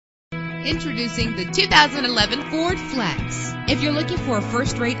Introducing the 2011 Ford Flex. If you're looking for a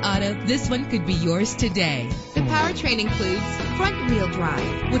first-rate auto, this one could be yours today. The powertrain includes front-wheel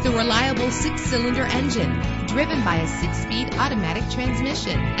drive with a reliable 6-cylinder engine driven by a 6-speed automatic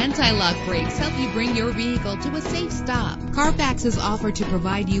transmission. Anti-lock brakes help you bring your vehicle to a safe stop. Carfax is offered to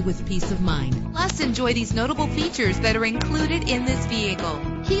provide you with peace of mind. Plus, enjoy these notable features that are included in this vehicle: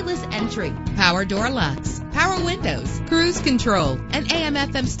 keyless entry, power door locks, power windows, cruise control, an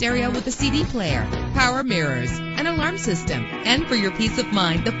AM/FM stereo with a CD player, power mirrors, an alarm system. And for your peace of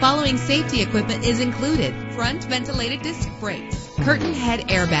mind, the following safety equipment is included: front ventilated disc brakes, curtain head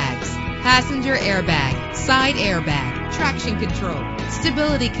airbags, passenger airbag, side airbag, traction control,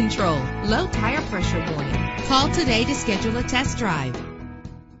 stability control, low tire pressure warning. Call today to schedule a test drive.